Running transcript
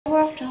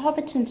to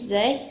Hobbiton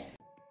today.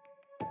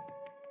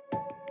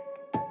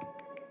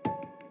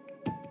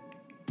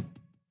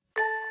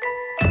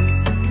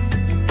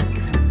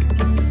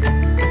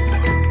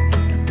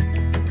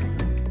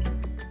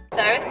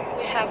 So,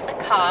 we have the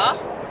car.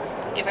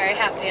 You're very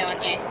happy,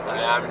 aren't you?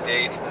 I am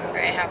indeed.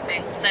 Very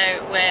happy. So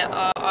we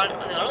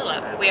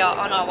are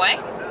on our way.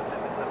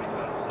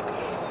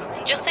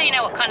 And just so you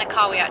know what kind of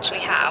car we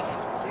actually have.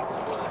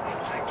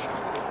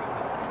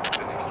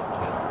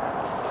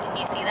 Can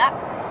you see that?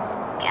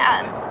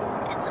 Can.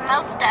 It's a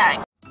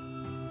Mustang.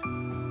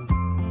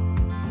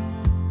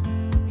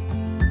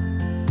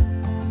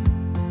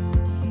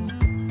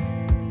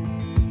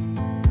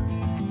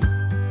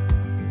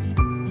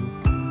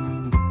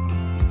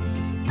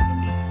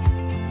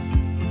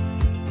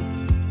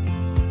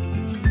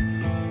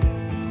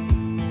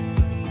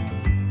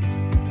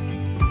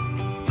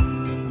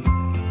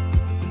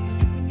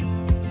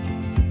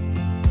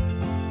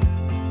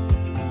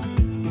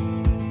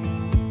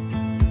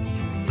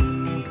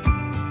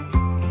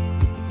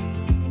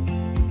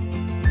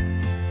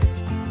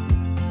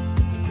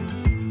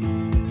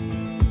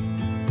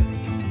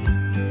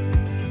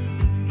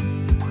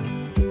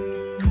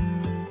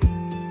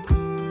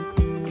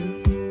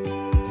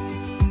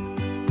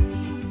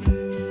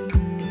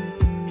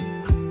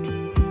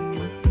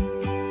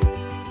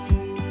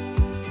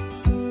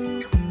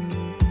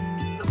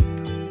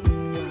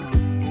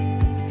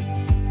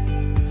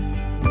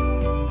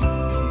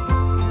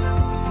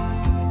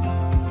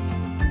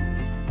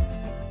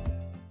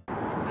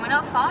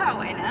 Not far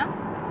away now.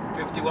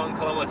 51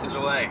 kilometers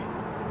away.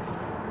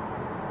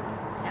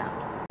 Yeah.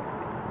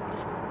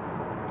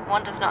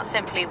 One does not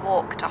simply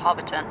walk to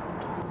Hobbiton.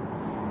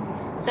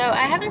 So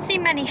I haven't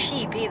seen many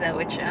sheep either,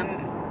 which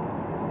I'm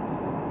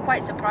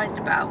quite surprised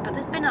about, but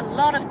there's been a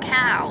lot of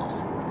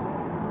cows.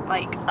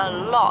 Like, a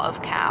lot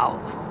of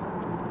cows.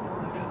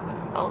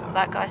 Oh,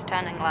 that guy's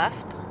turning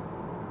left.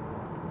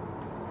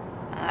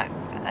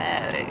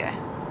 There we go.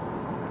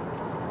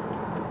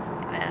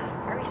 Yeah,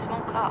 very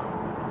small car.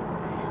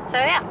 So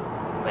yeah,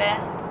 we're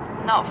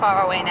not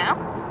far away now.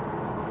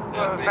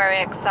 Yeah, we're very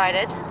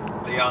excited.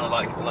 Liana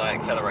likes when I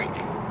accelerate.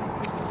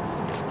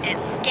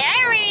 It's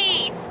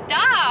scary!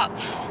 Stop!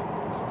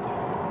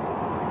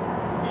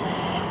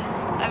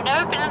 I've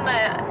never been in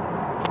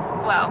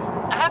well,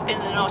 I have been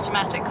in an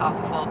automatic car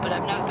before, but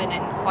I've never been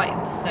in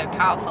quite so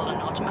powerful an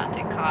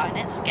automatic car, and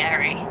it's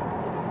scary.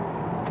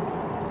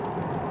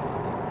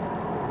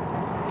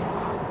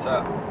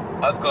 So,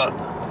 I've got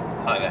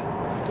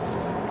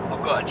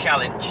a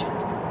challenge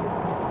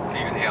for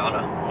you,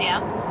 Liana.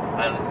 Yeah.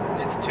 And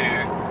it's to,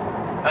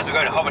 as we're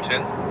going to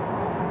Hobbiton,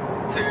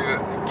 to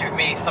give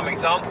me some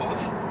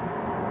examples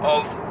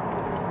of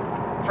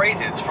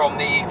phrases from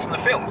the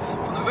films,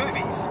 from the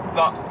movies,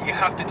 but you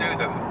have to do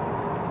them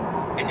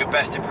in your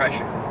best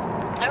impression.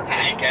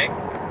 Okay. Okay?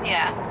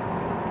 Yeah.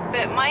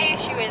 But my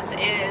issue is I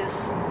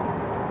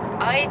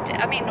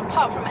mean,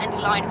 apart from any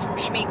line from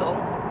Schmeagol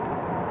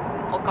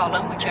or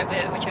Gollum,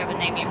 whichever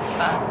name you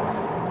prefer,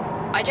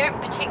 I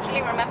don't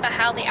particularly remember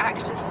how the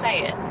actors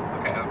say it.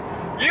 Okay.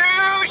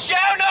 You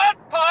shall not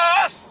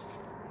pass!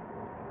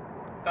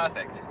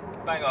 Perfect.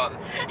 Bang on.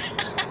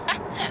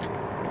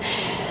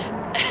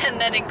 And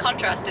then in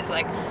contrast it's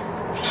like,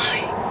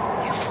 fly,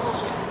 you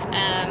fools.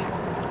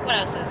 What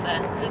else is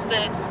there? There's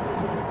the,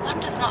 one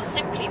does not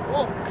simply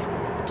walk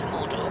to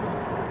Mordor.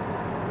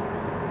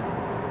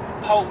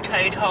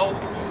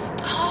 Potatoes.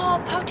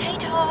 Oh,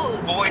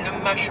 potatoes! Boil the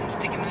mushrooms,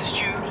 stick them in the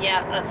stew.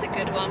 Yeah, that's a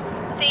good one.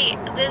 See,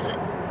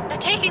 they're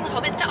taking the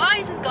hobbits to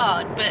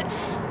Isengard, but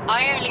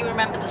I only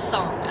remember the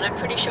song, and I'm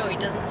pretty sure he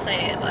doesn't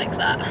say it like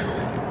that.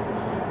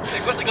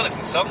 They must have got it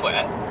from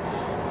somewhere.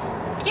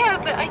 Yeah,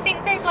 but I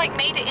think they've like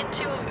made it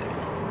into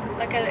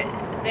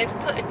they've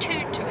put a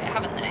tune to it,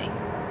 haven't they?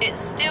 It's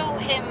still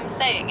him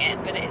saying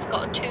it, but it's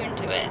got a tune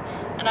to it.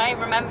 And I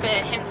remember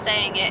him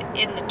saying it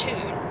in the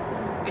tune,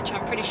 which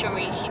I'm pretty sure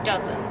he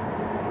doesn't.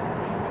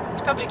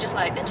 It's probably just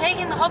like, they're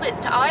taking the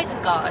hobbits to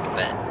Isengard,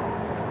 but...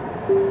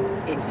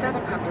 In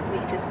 700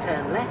 metres,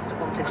 turn left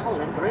onto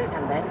Holland Road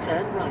and then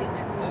turn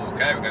right.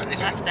 Okay, we're going this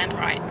way. Left then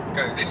right.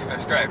 Go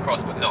straight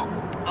across, but not.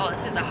 Oh,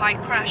 this is a high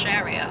crash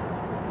area.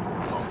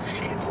 Oh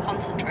shit.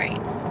 Concentrate.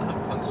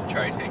 I'm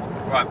concentrating.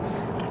 Right.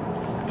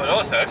 But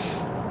also...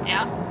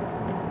 Yeah?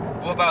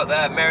 What about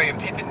Merry and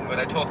Pippin, where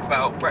they talked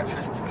about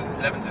breakfasts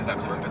and Levanters? I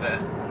can't remember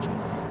there.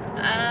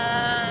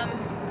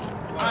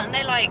 Aren't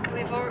they like,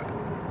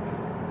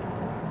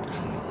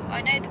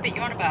 I know the bit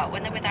you're on about,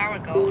 when they're with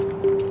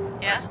Aragorn.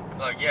 Yeah?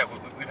 Like, yeah,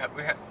 we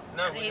had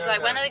no. And he's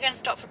like, when are they going to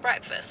stop for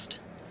breakfast?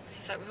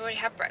 He's like, we've already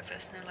had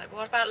breakfast. And they're like,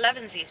 what about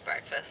Levensy's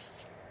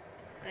breakfasts?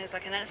 And he's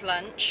like, and then it's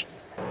lunch.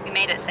 We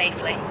made it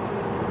safely.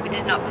 We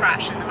did not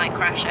crash in the high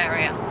crash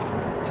area.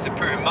 This is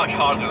proving much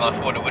harder than I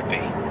thought it would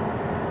be.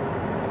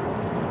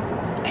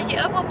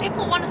 Yeah, well,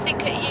 people want to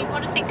think you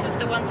want to think of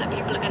the ones that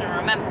people are going to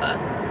remember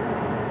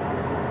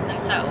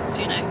themselves,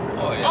 you know.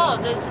 Oh yeah. Oh,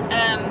 there's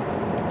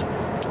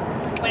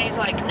when he's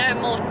like, no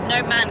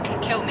man can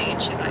kill me,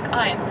 and she's like,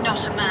 I am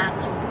not a man.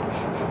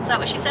 Is that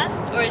what she says,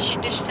 or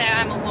did she say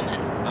I'm a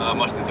woman? I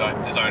must have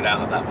zoned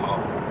out at that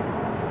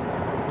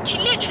part. She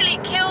literally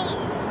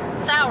kills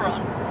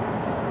Sauron.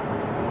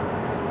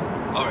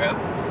 Oh yeah.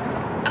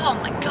 Oh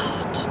my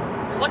god.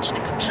 We're watching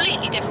a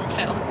completely different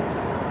film.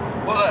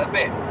 Well, that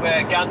bit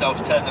where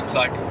Gandalf's turned them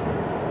like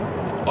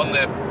on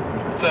the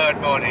third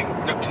morning,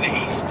 look to the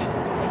east.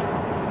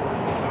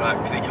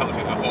 Because he comes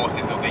with the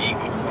horses or the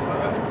eagles, something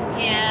like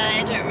that. Yeah,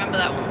 I don't remember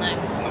that one though.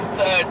 On the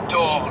third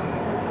dawn.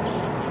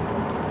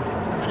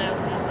 What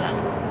else is there?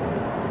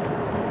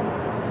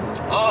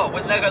 Oh,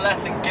 when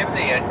Legolas and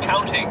Gimli are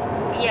counting.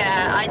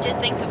 Yeah, I did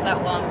think of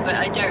that one, but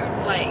I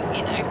don't, like,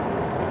 you know,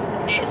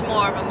 it's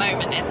more of a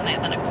moment, isn't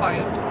it, than a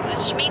quote.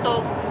 There's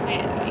Smeagol.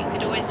 You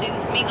could always do the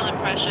Smeagol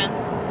impression.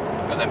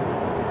 Got them.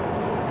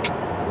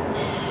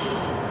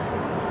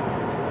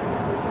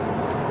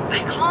 I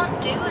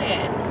can't do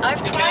it.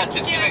 I've tried to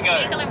do a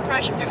Smeagol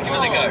impression before. Just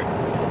give it a go.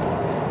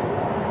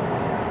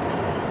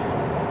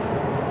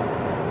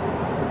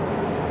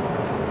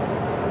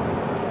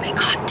 I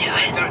can't do it.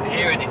 I don't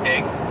hear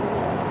anything.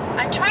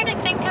 I'm trying to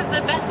think of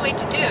the best way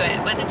to do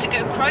it, whether to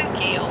go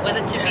croaky or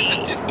whether to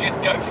be... Just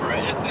go for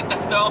it.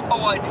 That's the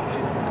whole idea.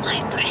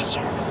 My precious.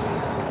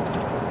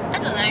 I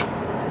don't know.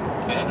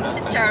 Yeah,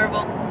 it's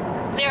terrible.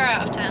 0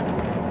 out of 10.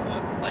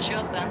 Yeah. What's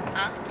yours then?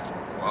 Huh?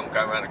 Well, I'm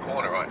going around a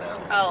corner right now.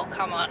 Oh,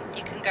 come on.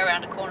 You can go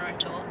around a corner and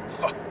talk.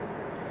 Oh.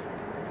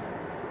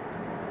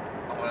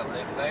 I want to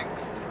live,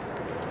 thanks.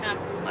 Yeah.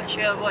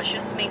 What's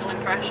your Smeagol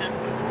impression?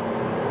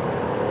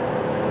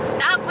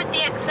 Stop with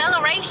the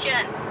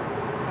acceleration!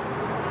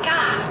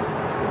 God.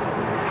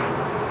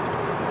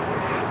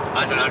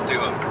 I don't have to do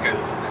one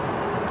because...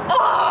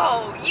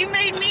 Oh! You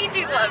made me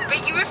do one,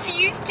 but you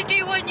refused to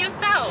do one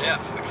yourself. Yeah,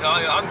 because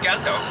I'm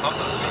Gandalf. I'm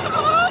not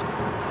Smeagol.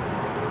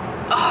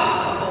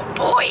 Oh,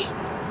 boy.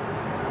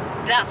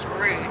 That's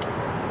rude.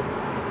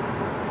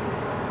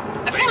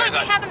 I feel like we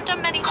haven't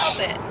done many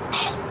Hobbit.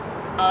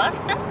 Oh,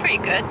 that's pretty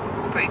good.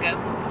 That's pretty good.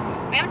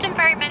 We haven't done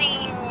very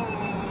many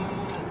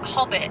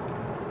Hobbit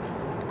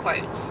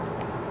quotes.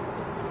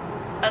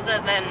 Other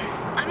than,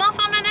 I'm off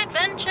on an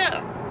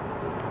adventure.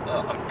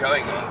 Oh, I'm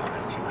going on an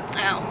adventure.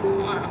 Oh,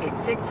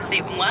 well. It's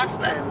even worse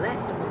then. Turn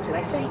left onto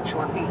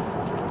SH1B.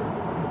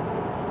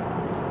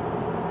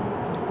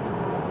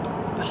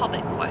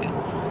 Hobbit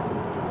quotes.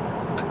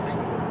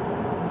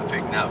 I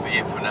think that'll be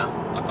it for now.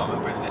 I can't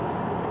remember anything.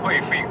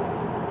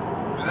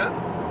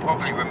 We'll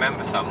probably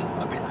remember some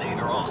a bit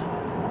later on.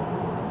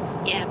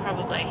 Yeah,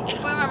 probably.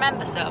 If we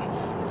remember some,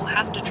 we'll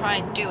have to try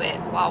and do it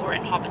while we're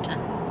in Hobbiton.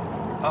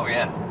 Oh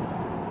yeah.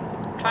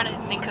 I'm trying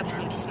to think of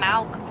some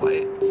Smaug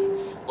quotes.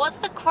 What's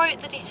the quote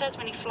that he says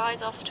when he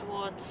flies off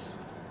towards...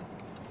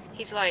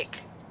 He's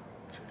like...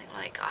 Something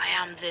like, I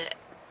am the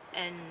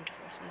end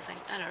or something.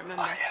 I don't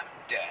remember. I am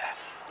death.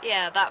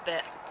 Yeah, that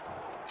bit.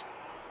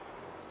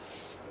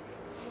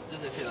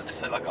 Doesn't it feel like just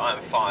say like, I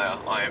am fire,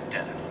 I am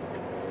death?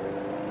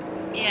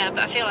 Yeah, but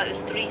I feel like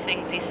there's 3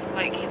 things. He's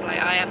like,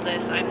 I am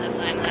this, I am this,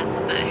 I am this.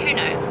 But who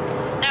knows?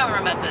 No one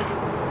remembers.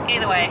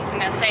 Either way, I'm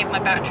going to save my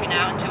battery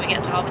now until we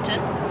get to Hobbiton.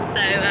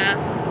 So,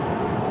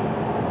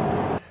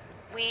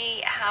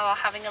 we are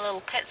having a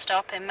little pit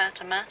stop in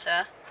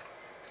Matamata.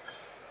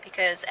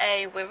 Because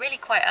A, we're really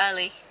quite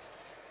early.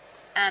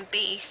 And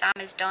B, Sam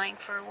is dying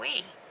for a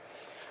wee.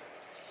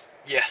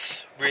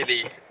 Yes,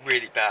 really,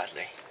 really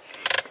badly.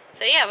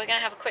 So yeah, we're going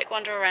to have a quick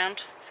wander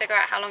around, figure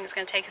out how long it's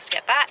going to take us to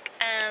get back,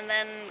 and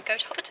then go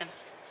to Hobbiton.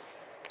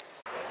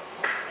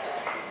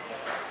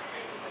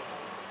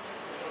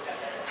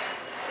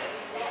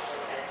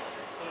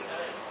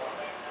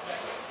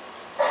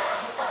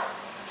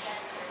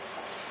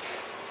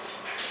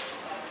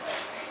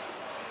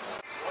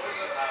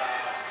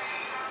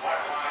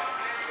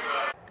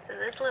 So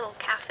this little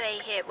cafe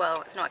here,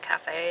 well, it's not a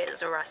cafe,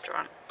 it's a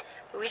restaurant.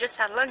 But we just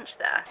had lunch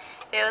there.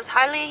 It was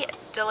highly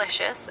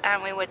delicious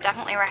and we would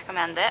definitely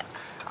recommend it.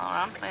 Hold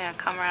on, we're gonna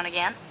come around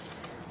again.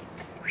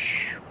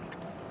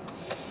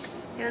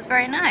 It was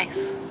very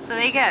nice. So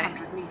there you go.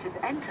 100 meters,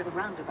 enter the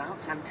roundabout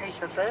and take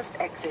the first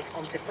exit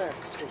onto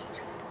Firth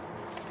Street.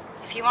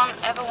 If you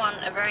ever want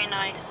a very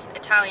nice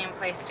Italian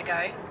place to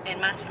go in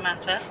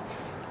Matamata,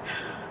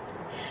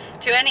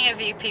 to any of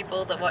you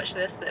people that watch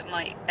this that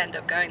might end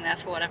up going there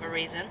for whatever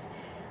reason,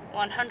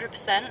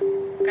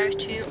 100% go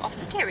to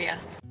Osteria.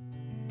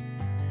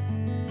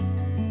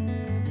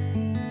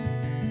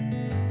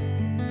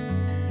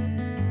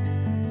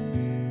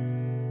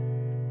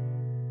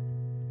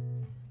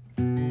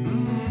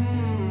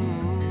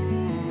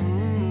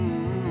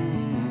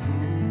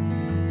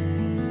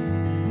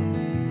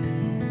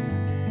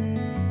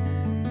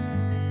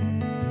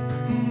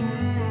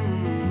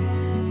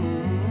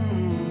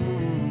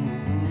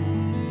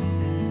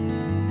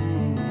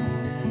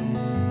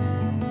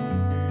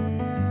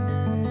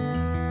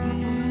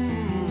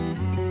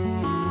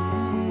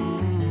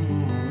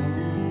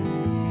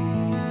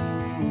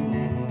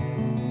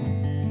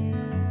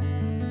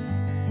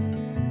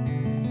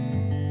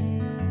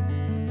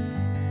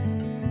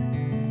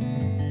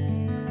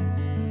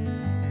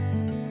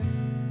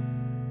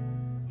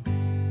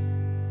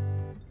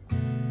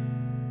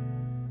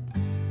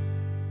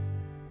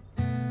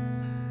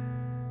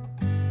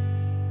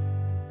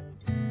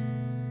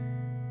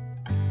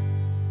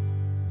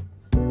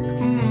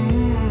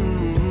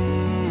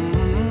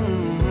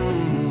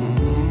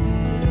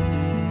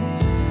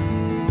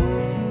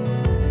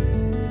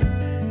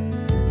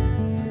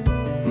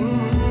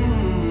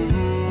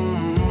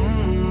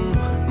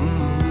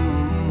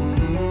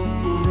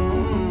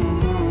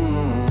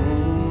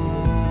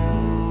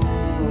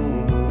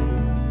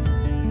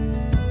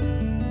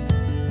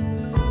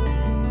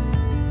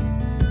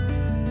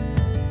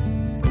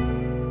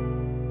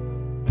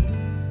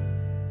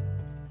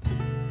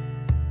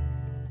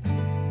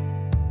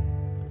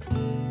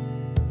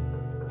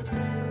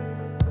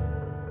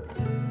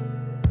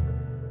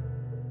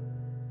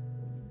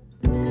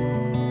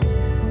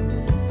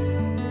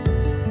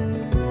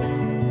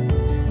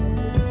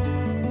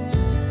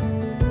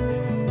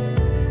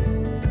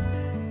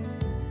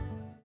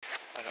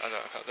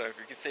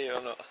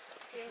 or not?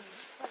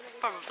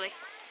 Probably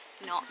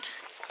not.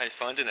 How you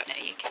finding it? No,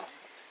 you can.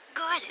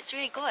 Good, it's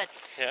really good.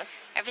 Yeah?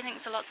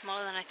 Everything's a lot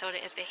smaller than I thought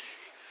it would be.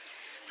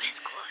 But it's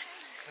good.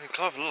 We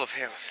climb a lot of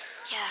hills.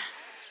 Yeah,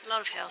 a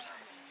lot of hills.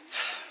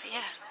 But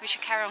yeah, we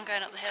should carry on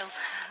going up the hills.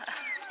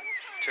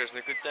 Chosen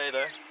a good day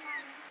though.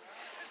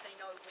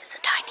 It's a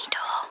tiny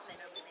door.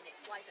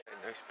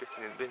 No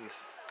spitting in bins.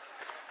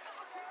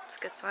 It's a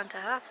good sign to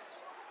have.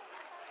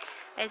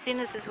 I assume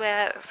this is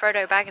where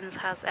Frodo Baggins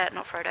has,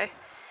 not Frodo,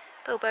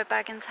 Bilbo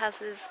Baggins has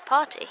his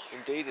party.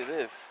 Indeed it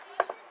is.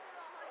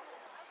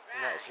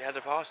 And actually had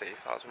a party, as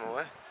far as I'm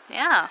aware.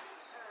 Yeah,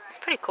 it's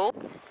pretty cool.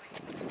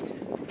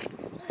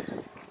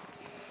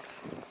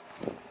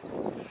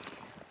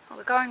 Well,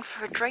 we're going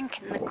for a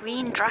drink in the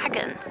Green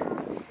Dragon.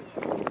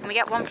 And we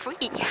get one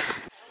free.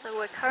 So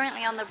we're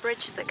currently on the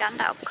bridge that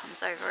Gandalf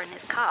comes over in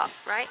his car,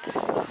 right?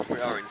 We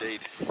are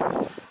indeed.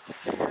 And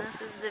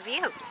this is the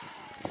view.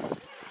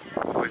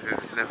 Wizard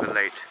is never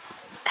late.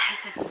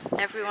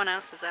 Everyone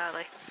else is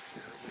early.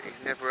 He's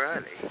never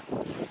early.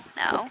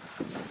 No.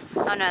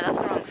 Oh no, that's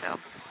the wrong film.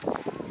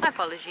 My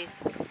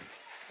apologies.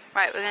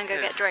 Right, we're gonna go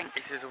get a drink.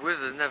 It says a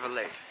wizard is never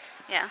late.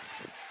 Yeah.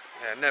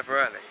 They're never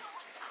early.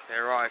 They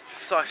arrive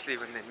precisely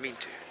when they mean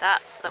to.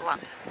 That's the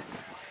one.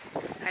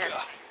 Right,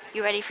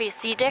 you ready for your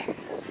cider?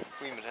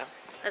 Oui, madame.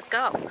 Let's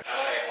go.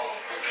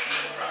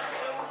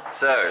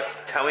 So,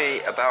 tell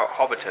me about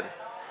Hobbiton.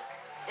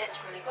 It's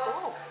really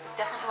cool. It's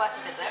definitely worth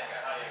a visit.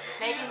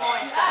 Maybe more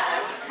in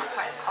summer when it's not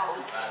quite as cold.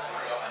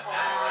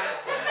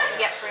 You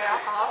get free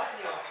alcohol.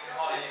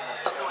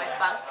 It's always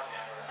fun.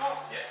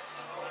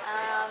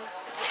 And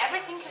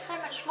everything is so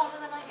much smaller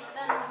than you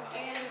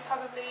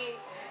probably.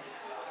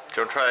 Do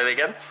you want to try it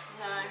again?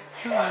 No.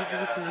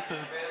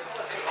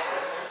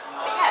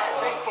 But yeah, it's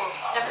really cool.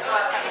 It's definitely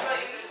worth coming to.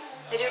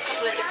 They do a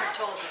couple of different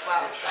tours as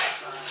well, so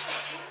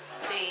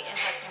it'll be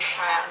interesting to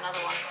try out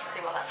another one and see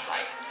what that's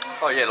like.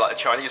 Oh yeah, like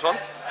the Chinese one?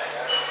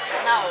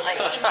 No,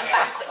 like even a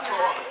banquet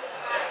tour.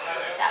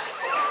 That'd be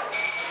cool.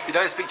 You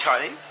don't speak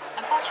Chinese?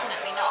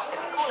 Unfortunately not.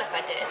 It'd be cool if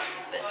I did,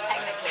 but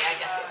technically I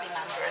guess it'd be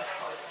Mandarin.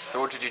 So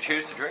what did you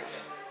choose to drink?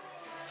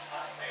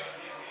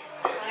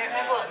 I don't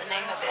remember what the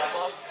name of it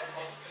was.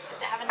 Does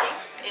it have a name?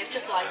 It was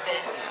just light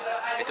beer.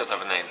 It does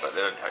have a name, but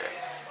they don't tell you.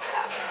 Okay.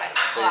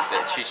 Well,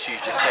 She's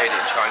just saying it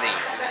in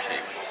Chinese, isn't she?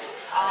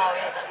 oh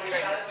yeah, that's true.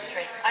 That's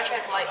true. I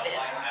chose light beer.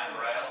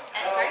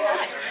 And it's very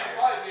nice. It's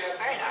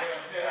very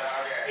nice.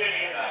 There it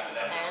is.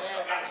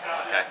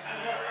 Okay.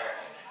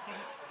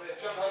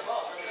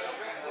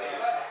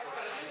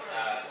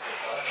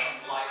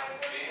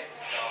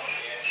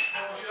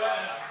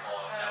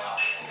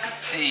 You can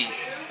see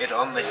it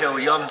on the hill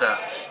yonder.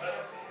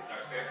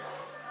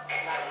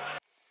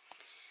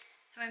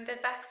 We've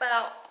been back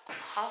about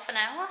half an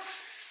hour.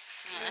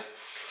 Yeah. We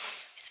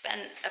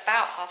spent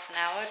about half an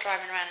hour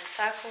driving around in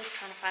circles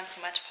trying to find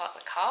somewhere to park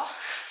the car.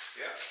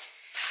 Yeah.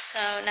 So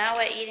now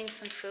we're eating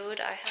some food.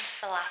 I have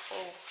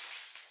falafel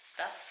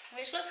stuff,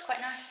 which looks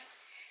quite nice.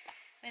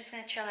 We're just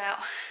going to chill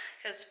out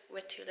because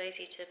we're too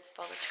lazy to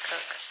bother to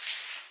cook.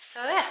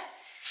 So yeah,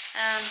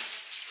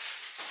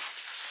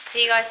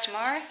 see you guys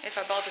tomorrow. If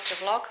I bother to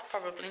vlog,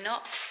 probably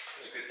not.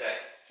 It was a good day.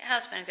 It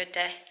has been a good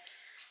day,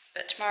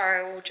 but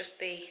tomorrow will just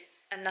be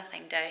a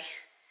nothing day.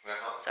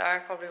 So I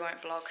probably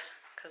won't vlog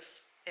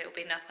because it will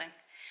be nothing.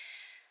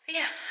 But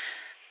yeah,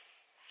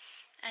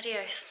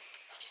 adios.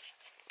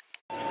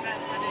 A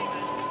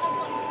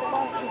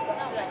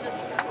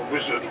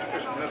wizard is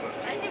never.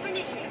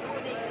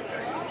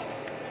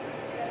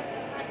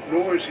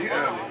 Nor is he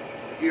early.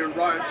 He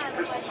arrives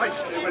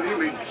precisely when he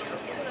means to.